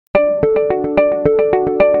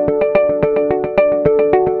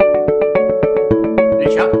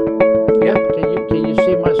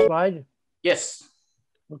Yes.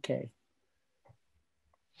 Okay.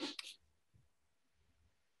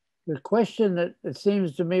 The question that it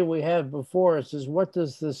seems to me we have before us is, what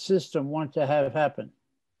does the system want to have happen?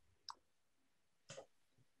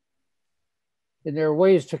 And there are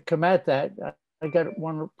ways to come at that. I got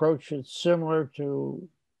one approach that's similar to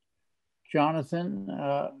Jonathan.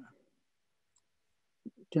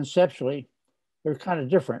 Conceptually, they're kind of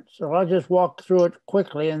different. So I'll just walk through it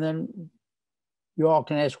quickly and then you all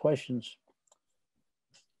can ask questions.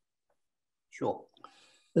 Sure.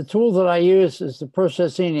 The tool that I use is the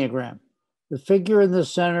process Enneagram. The figure in the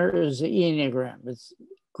center is the Enneagram. It's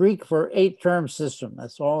Greek for 8-term system.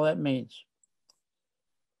 That's all that means.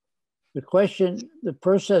 The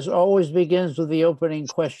process always begins with the opening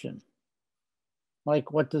question.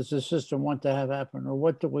 Like, what does the system want to have happen? Or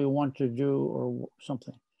what do we want to do, or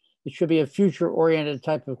something? It should be a future-oriented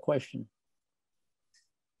type of question.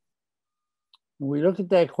 And we look at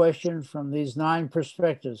that question from these 9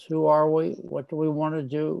 perspectives. Who are we? What do we want to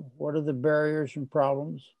do? What are the barriers and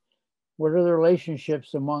problems? What are the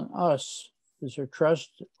relationships among us? Is there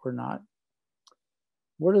trust or not?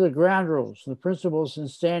 What are the ground rules, the principles and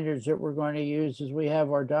standards that we're going to use as we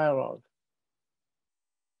have our dialogue?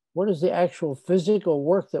 What is the actual physical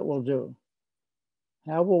work that we'll do?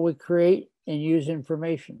 How will we create and use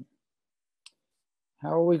information?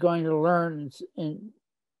 How are we going to learn and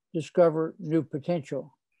discover new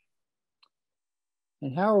potential?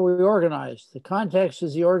 And how are we organized? The context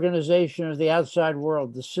is the organization of the outside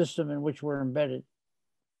world, the system in which we're embedded.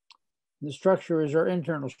 The structure is our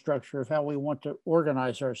internal structure of how we want to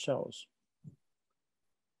organize ourselves.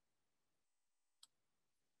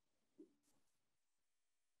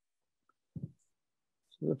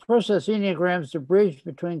 So the process Enneagram is the bridge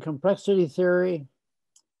between complexity theory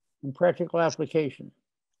and practical application.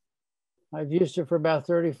 I've used it for about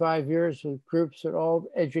 35 years with groups at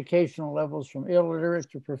all educational levels, from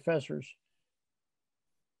illiterate to professors.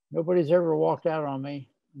 Nobody's ever walked out on me,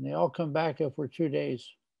 and they all come back after 2 days.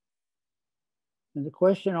 And the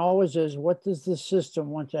question always is, what does the system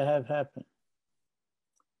want to have happen?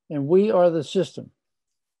 And we are the system.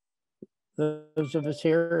 Those of us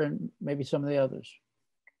here and maybe some of the others.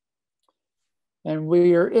 And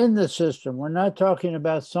we are in the system. We're not talking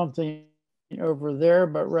about something over there,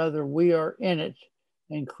 but rather we are in it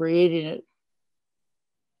and creating it.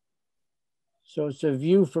 So it's a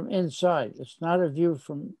view from inside. It's not a view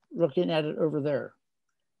from looking at it over there.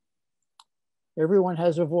 Everyone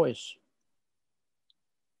has a voice.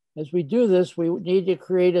 As we do this, we need to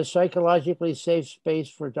create a psychologically safe space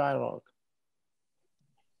for dialogue.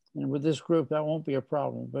 And with this group, that won't be a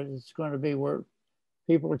problem, but it's going to be where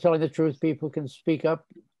people are telling the truth. People can speak up,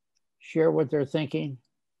 share what they're thinking.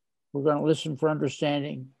 We're going to listen for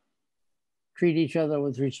understanding, treat each other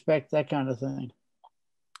with respect, that kind of thing.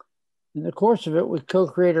 In the course of it, we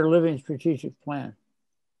co-create our living strategic plan.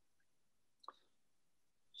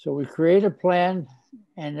 So we create a plan,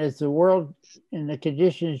 and as the world and the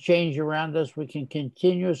conditions change around us, we can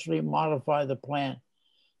continuously modify the plan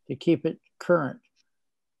to keep it current.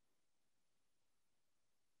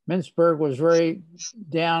 Mintzberg was very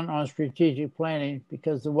down on strategic planning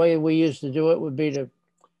because the way we used to do it would be to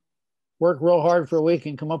work real hard for a week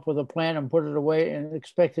and come up with a plan and put it away and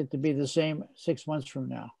expect it to be the same 6 months from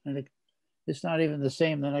now. And it's not even the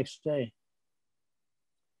same the next day.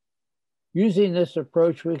 Using this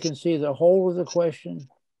approach, we can see the whole of the question,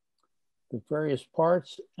 the various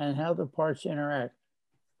parts, and how the parts interact.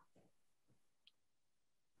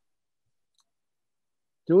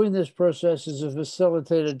 Doing this process is a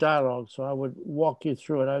facilitated dialogue, so I would walk you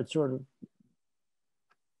through it. I would sort of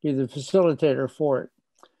be the facilitator for it.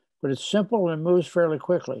 But it's simple and moves fairly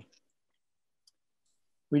quickly.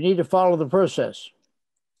 We need to follow the process.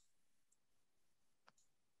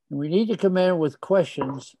 And we need to come in with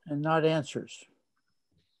questions and not answers,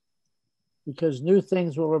 because new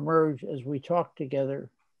things will emerge as we talk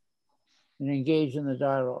together and engage in the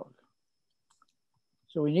dialogue.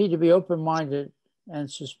 So we need to be open-minded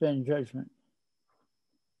and suspend judgment.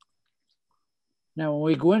 Now, when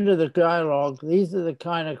we go into the dialogue, these are the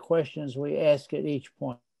kind of questions we ask at each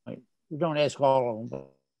point. We don't ask all of them,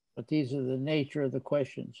 but these are the nature of the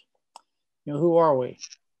questions. You know, who are we?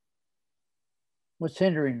 What's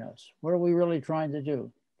hindering us? What are we really trying to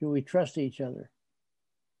do? Do we trust each other?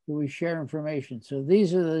 Do we share information? So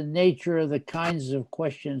these are the nature of the kinds of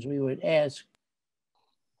questions we would ask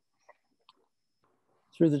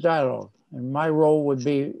through the dialogue. And my role would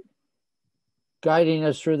be guiding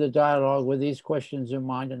us through the dialogue with these questions in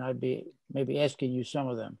mind, and I'd be maybe asking you some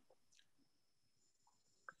of them.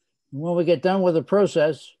 And when we get done with the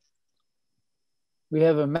process, we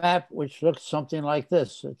have a map which looks something like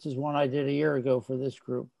this. This is one I did a year ago for this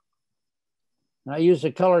group. And I use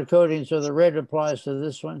the color coding so the red applies to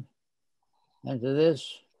this one and to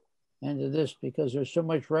this and to this, because there's so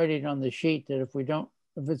much writing on the sheet that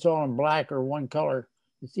if it's all in black or one color,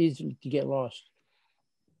 it's easy to get lost.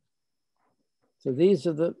 So these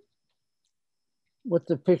are what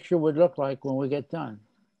the picture would look like when we get done.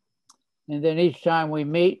 And then each time we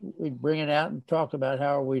meet, we bring it out and talk about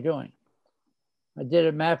how are we doing. I did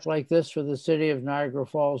a map like this for the city of Niagara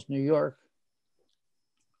Falls, New York,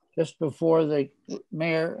 just before the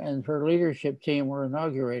mayor and her leadership team were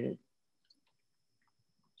inaugurated.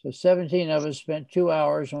 So 17 of us spent 2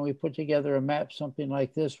 hours and we put together a map, something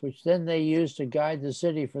like this, which then they used to guide the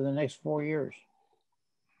city for the next 4 years.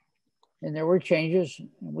 And there were changes.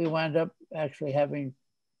 We wound up actually having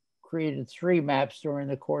created 3 maps during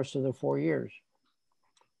the course of the 4 years.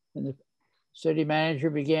 And the city manager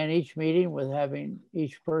began each meeting with having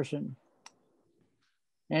each person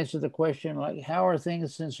answer the question like, how are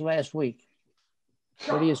things since last week?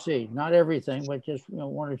 What do you see? Not everything, but just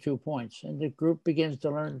 1 or 2 points. And the group begins to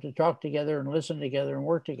learn to talk together and listen together and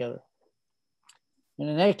work together. And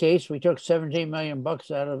in that case, we took 17 million bucks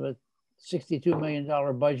out of a $62 million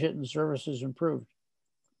budget and services improved.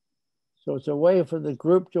 So it's a way for the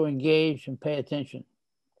group to engage and pay attention.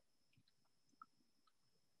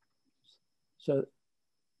 So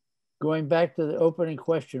going back to the opening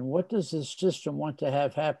question, what does this system want to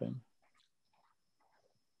have happen?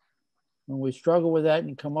 When we struggle with that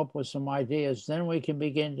and come up with some ideas, then we can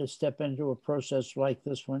begin to step into a process like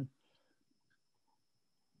this one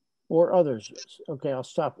or others. Okay, I'll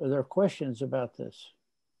stop. Are there questions about this?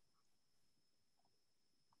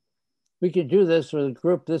 We can do this with a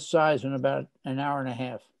group this size in about an hour and a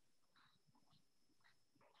half.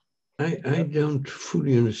 I don't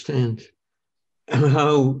fully understand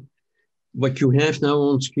how what you have now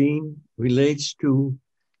on screen relates to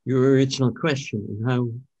your original question and how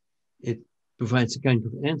it provides a kind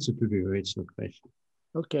of answer to the original question.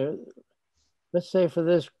 Okay, let's say for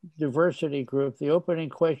this diversity group, the opening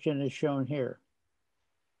question is shown here.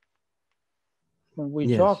 When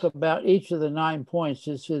we talk about each of the 9 points,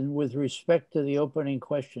 it's with respect to the opening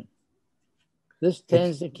question. This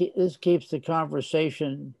keeps the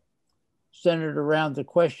conversation centered around the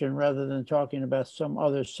question rather than talking about some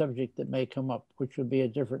other subject that may come up, which would be a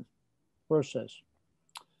different process.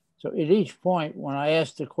 So at each point, when I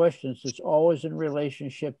ask the questions, it's always in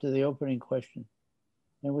relationship to the opening question.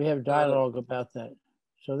 And we have dialogue about that.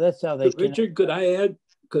 So that's how they Richard, could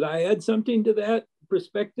I add something to that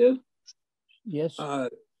perspective? Yes.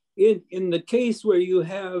 In the case where you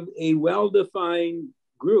have a well-defined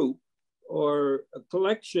group or a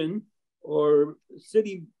collection or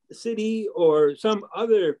city or some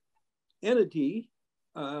other entity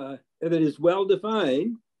that is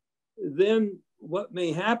well-defined, then what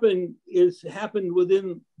may happen is happen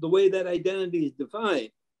within the way that identity is defined.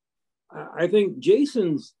 I think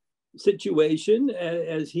Jason's situation,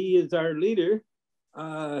 as he is our leader,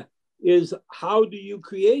 is how do you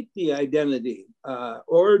create the identity?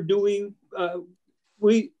 Or do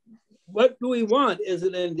what do we want as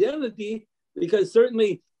an identity? Because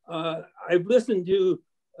certainly I've listened to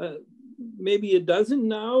maybe a dozen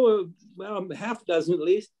now, well, half a dozen at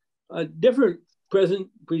least, different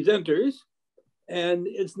presenters. And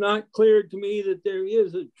it's not clear to me that there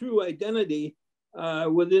is a true identity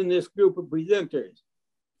within this group of presenters,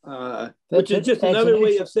 which is just another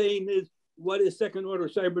way of saying is, what is second order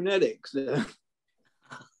cybernetics?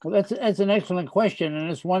 Well, that's an excellent question. And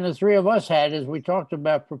it's one the 3 of us had as we talked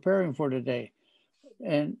about preparing for today.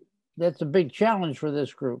 And that's a big challenge for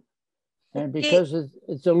this group. And because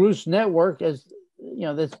it's a loose network, that's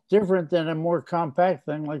different than a more compact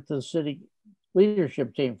thing like the city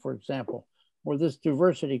leadership team, for example, or this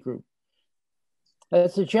diversity group.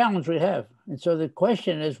 That's the challenge we have. And so the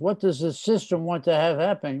question is, what does the system want to have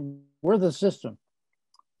happen? We're the system.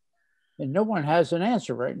 And no one has an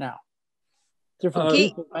answer right now. Different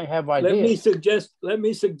people might have ideas. Let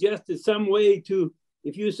me suggest some way to,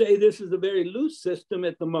 if you say this is a very loose system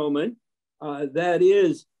at the moment, that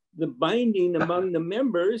is, the binding among the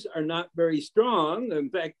members are not very strong. In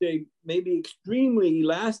fact, they may be extremely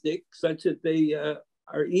elastic, such that they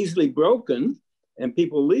are easily broken and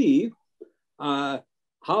people leave.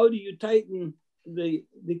 How do you tighten the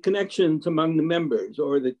connections among the members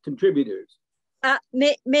or the contributors?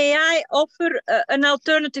 May I offer an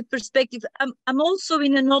alternative perspective? I'm also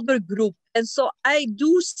in another group, and so I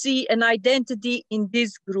do see an identity in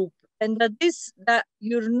this group, and that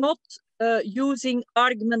you're not using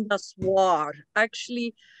argument as war.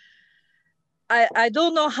 Actually, I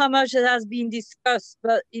don't know how much it has been discussed,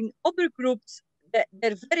 but in other groups,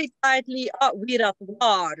 they're very tightly, we're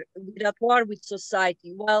at war with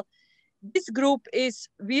society. Well, this group is,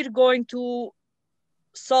 we're going to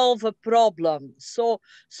solve a problem. So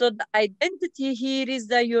the identity here is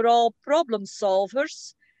that you're all problem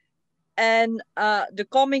solvers, and the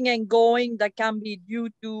coming and going that can be due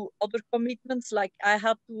to other commitments, like I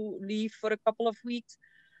had to leave for a couple of weeks.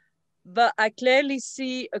 But I clearly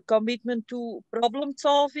see a commitment to problem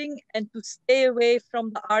solving and to stay away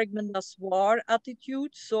from the argument as war attitude.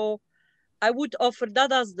 So I would offer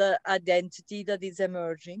that as the identity that is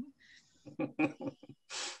emerging.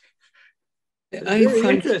 Very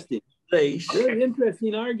interesting. Very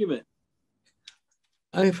interesting argument.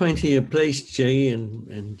 I find here a place, Jay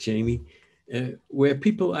and Jamie, where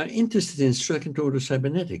people are interested in second order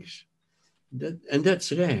cybernetics. And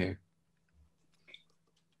that's rare.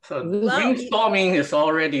 So brainstorming is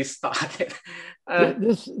already started.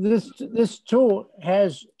 This tool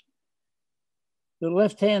has, the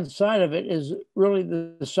left-hand side of it is really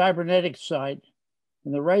the cybernetic side,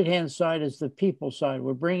 and the right-hand side is the people side.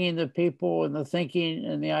 We're bringing the people and the thinking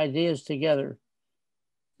and the ideas together.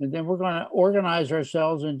 And then we're going to organize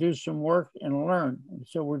ourselves and do some work and learn. And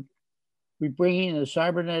so we're bringing the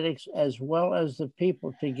cybernetics as well as the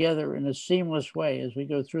people together in a seamless way as we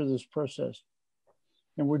go through this process.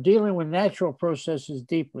 And we're dealing with natural processes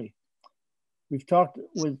deeply. We've talked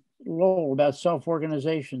with Lowell about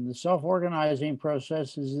self-organization. The self-organizing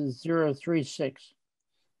process is 036.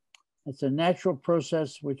 It's a natural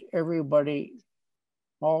process which everybody,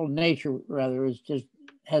 all nature rather, is just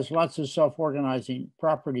has lots of self-organizing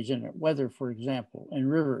properties in it, weather, for example, and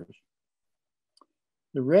rivers.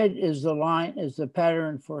 The red is the line, is the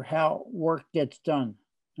pattern for how work gets done.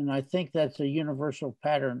 And I think that's a universal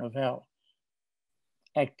pattern of how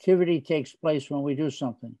activity takes place when we do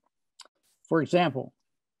something. For example,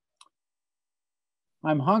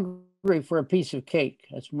 I'm hungry for a piece of cake.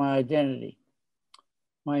 That's my identity.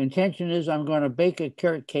 My intention is I'm going to bake a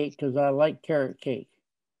carrot cake because I like carrot cake.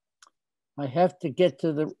 I have to get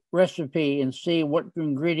to the recipe and see what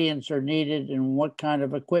ingredients are needed and what kind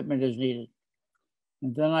of equipment is needed.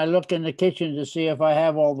 And then I look in the kitchen to see if I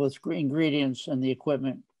have all the ingredients and the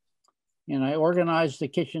equipment. And I organize the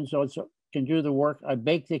kitchen so it can do the work. I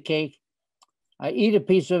bake the cake. I eat a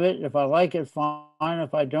piece of it. If I like it, fine.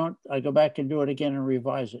 If I don't, I go back and do it again and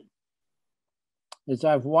revise it. As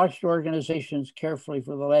I've watched organizations carefully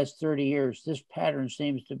for the last 30 years, this pattern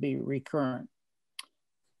seems to be recurrent.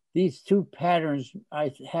 These two patterns,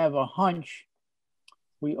 I have a hunch,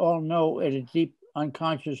 we all know at a deep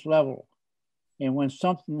unconscious level. And when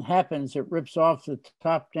something happens, it rips off the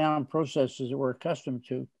top-down processes that we're accustomed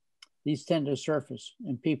to. These tend to surface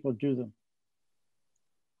and people do them.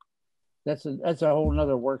 That's a whole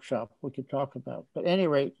nother workshop we could talk about. But at any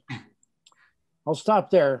rate, I'll stop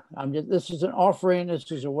there. This is an offering.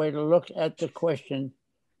 This is a way to look at the question.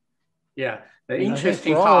 Yeah, the and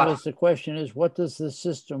interesting for all part. of us, the question is, what does the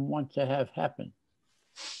system want to have happen?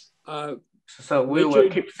 So we will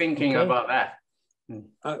keep thinking about that.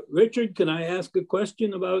 Richard, can I ask a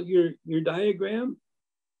question about your diagram?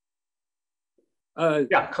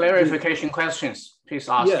 Yeah, clarification questions. Please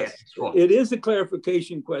ask yes, it. It is a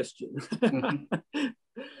clarification question.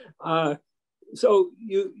 So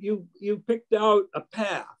you picked out a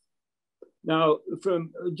path. Now,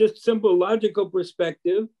 from just simple logical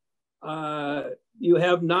perspective, you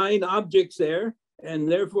have 9 objects there, and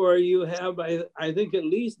therefore you have, I think, at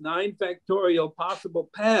least 9 factorial possible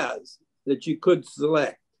paths that you could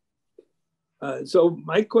select. So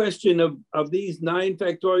my question of these 9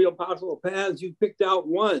 factorial possible paths, you picked out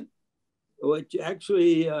one, which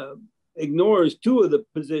actually ignores 2 of the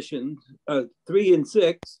positions, 3 and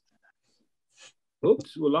 6.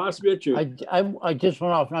 Oops, we lost Richard. I just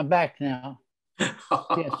went off and I'm back now. Yes.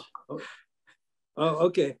 Oh,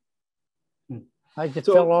 okay. I just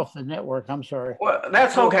fell off the network. I'm sorry. Well,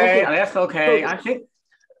 that's okay. That's okay. I think.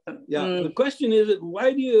 Yeah. The question is,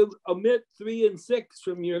 why do you omit 3 and 6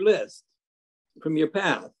 from your list, from your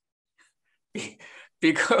path?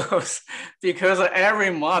 Because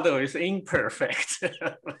every model is imperfect.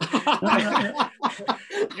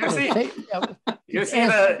 You see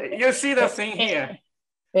the thing here.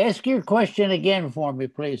 Ask your question again for me,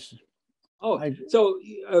 please. Oh, so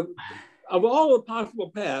of all the possible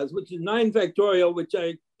paths, which is 9 factorial, which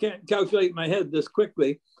I can't calculate in my head this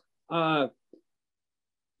quickly,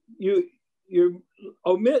 you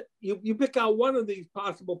pick out one of these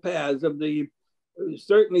possible paths of the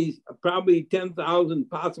certainly probably 10,000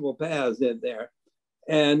 possible paths in there,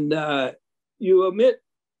 and you omit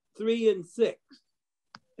 3 and 6.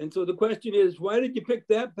 And so the question is, why did you pick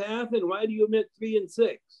that path, and why do you omit 3 and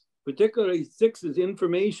 6? Particularly 6 is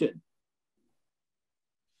information.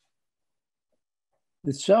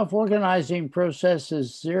 The self-organizing process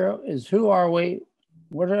is who are we,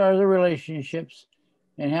 what are the relationships,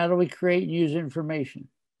 and how do we create and use information?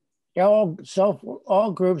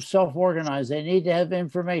 All groups self-organize. They need to have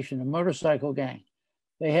information. A motorcycle gang,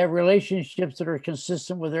 they have relationships that are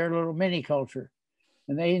consistent with their little mini culture,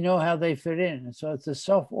 and they know how they fit in. And so it's a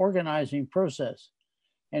self-organizing process.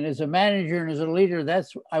 And as a manager and as a leader,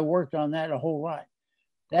 I worked on that a whole lot.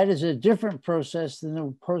 That is a different process than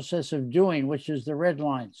the process of doing, which is the red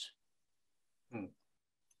lines.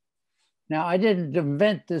 Now, I didn't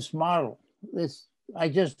invent this model. I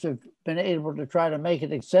just have been able to try to make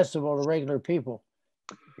it accessible to regular people.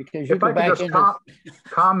 Because you if I could just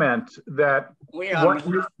comment that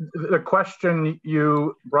the question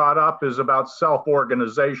you brought up is about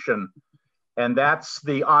self-organization, and that's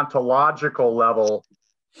the ontological level,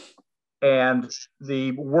 and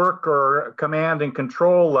the worker command and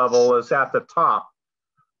control level is at the top.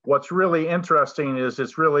 What's really interesting is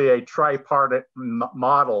it's really a tripartite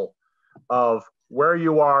model of where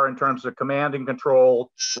you are in terms of command and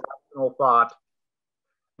control, rational thought,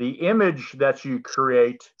 the image that you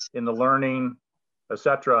create in the learning,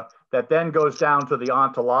 etc., that then goes down to the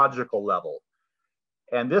ontological level.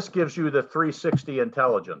 And this gives you the 360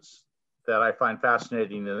 intelligence that I find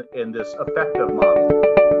fascinating in this affective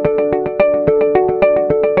model.